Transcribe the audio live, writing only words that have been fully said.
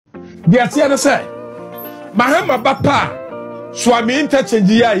Dia tia na say Mahama bapa swami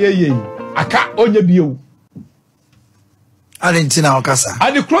interchange ya ye aka onye bio Alentina okasa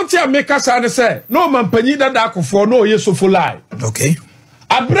ade kronti a make kasa ne say no mampanyi dada akofo no ye sofulai okay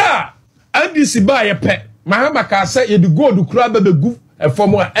abra ndc ba ye pe Mahama ka say ye de gold kura bebegu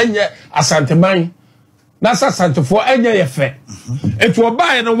efom a enye asanteman na sasantefo enye ye fe etu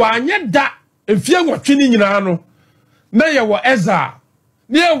oba ye no wa anye da efie nwotwe ni nyina no na ye wo eza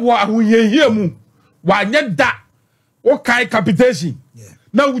na ye wo ahoyehie mu wa anye da wo kai capitation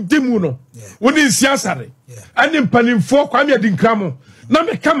na wudimu no woni nsiasare ani mpanimfo kwame adinkramo na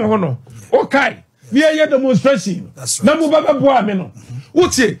meka ho no wo kai na ye demonstration na mu baba boa me no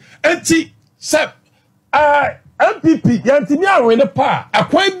wuti enti se MPP yantimi awe ne pa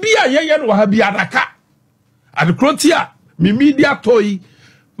akwan bia ye no ha bia adaka adekronti a me media toy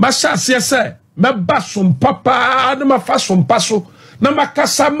masha se meba som papa na mafa som paso na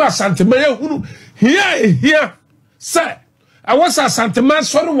makasa ma santema ye hunu hia se awasa santema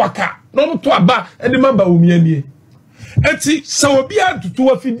sori waka no mto aba ede maba omianie enti se obi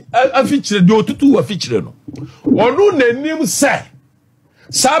atutu afichire de otutu afichire no onu nanim se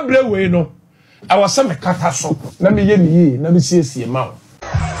sabre we no awasa me kata so na me ye ni na me siesie ma wo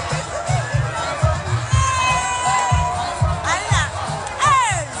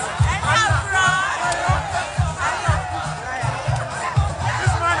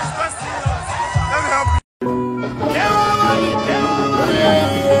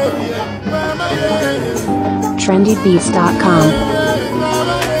trendybeats.com.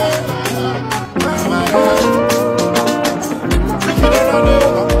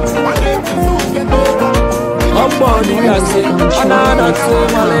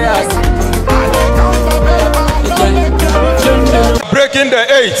 Breaking the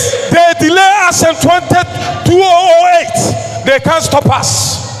 8. They delay us in 2008. They can't stop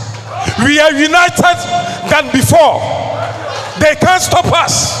us. We are united than before. They can't stop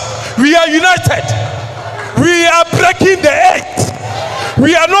us. We are united. We are breaking the 8.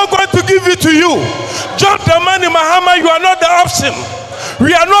 We are not going to give it to you. John Mahama, you are not the option.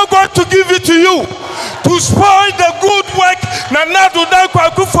 We are not going to give it to you to spoil the good work Nana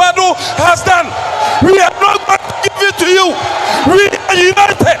Akufo-Addo has done. We are not going to give it to you. We are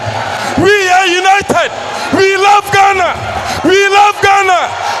united. We are united. We love Ghana. We love Ghana.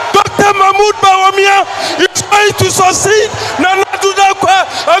 Dr. Mahmoud Bawumia is going to succeed Nana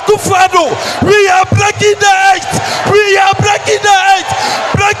Akufo-Addo. We are